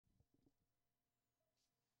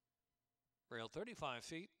Rail 35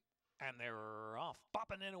 feet. And they're off,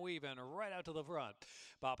 bopping and weaving right out to the front.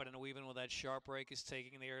 Bopping and weaving with that sharp break is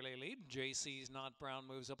taking the early lead. JC's Not Brown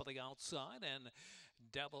moves up at the outside, and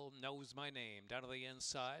Devil Knows My Name down to the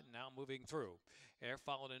inside, now moving through. They're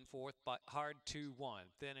followed in fourth by Hard 2-1.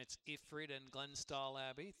 Then it's Ifrit and Glenstall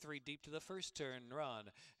Abbey, 3 deep to the first turn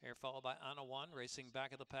run. They're followed by Anna 1 racing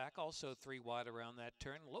back of the pack, also 3 wide around that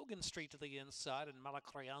turn. Logan Street to the inside, and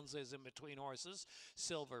Malacrayanza is in between horses.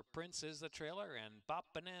 Silver Prince is the trailer, and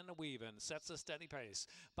Boppin' and Weavin' sets a steady pace.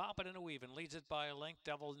 Boppin' and Weavin' leads it by a length.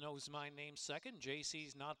 Devil Knows My Name second.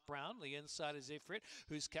 JC's Not Brown. The inside is Ifrit,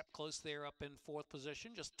 who's kept close there up in fourth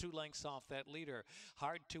position, just 2 lengths off that leader.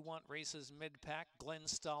 Hard to Want races mid-pack.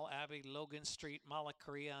 Glenstall Abbey, Logan Street,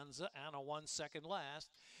 Malacrayanza, Anna 1 second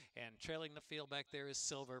last. And trailing the field back there is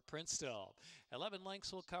Silver Prince still. 11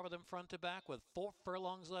 lengths will cover them front to back with 4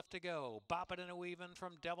 furlongs left to go. Boppin' and Weavin'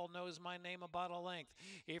 from Devil Knows My Name about a length.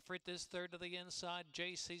 Ifrit is third to the inside.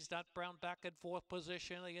 JC's Not Brown back in fourth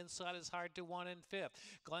position. The inside is Hard to Want in fifth.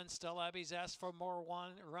 Glenstall Abbey's asked for more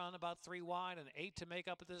run about 3 wide and 8 to make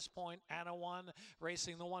up at this point. Anna 1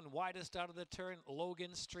 racing the one widest out of the turn.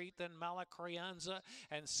 Logan Street, then Malacrayanza,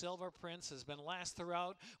 and Silver Prince has been last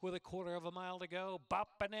throughout with a 1/4 of a mile to go.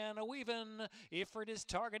 Boppin' and Weavin'. Ifrit is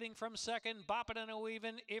targeting from second. Boppin' and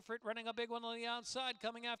Weavin'. Ifrit running a big one on the outside,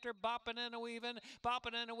 coming after Boppin' and Weavin'.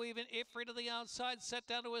 Boppin' and Weavin'. Ifrit to the outside, set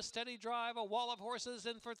down to a steady drive. A wall of horses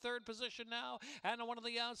in for third position now. And one on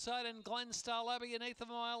the outside, and Glenstall Abbey, an 1/8 of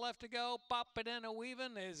a mile left to go. Boppin' and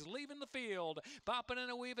Weavin' is leaving the field. Boppin'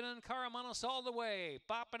 and Weavin' and Caramanos all the way.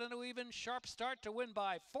 Boppin' and Weavin', sharp start to win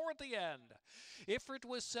by 4 at the end. Ifrit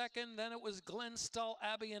was second, then it was Glenstall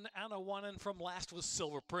Abbey and Anna 1, and from last was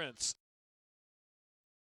Silver Prince.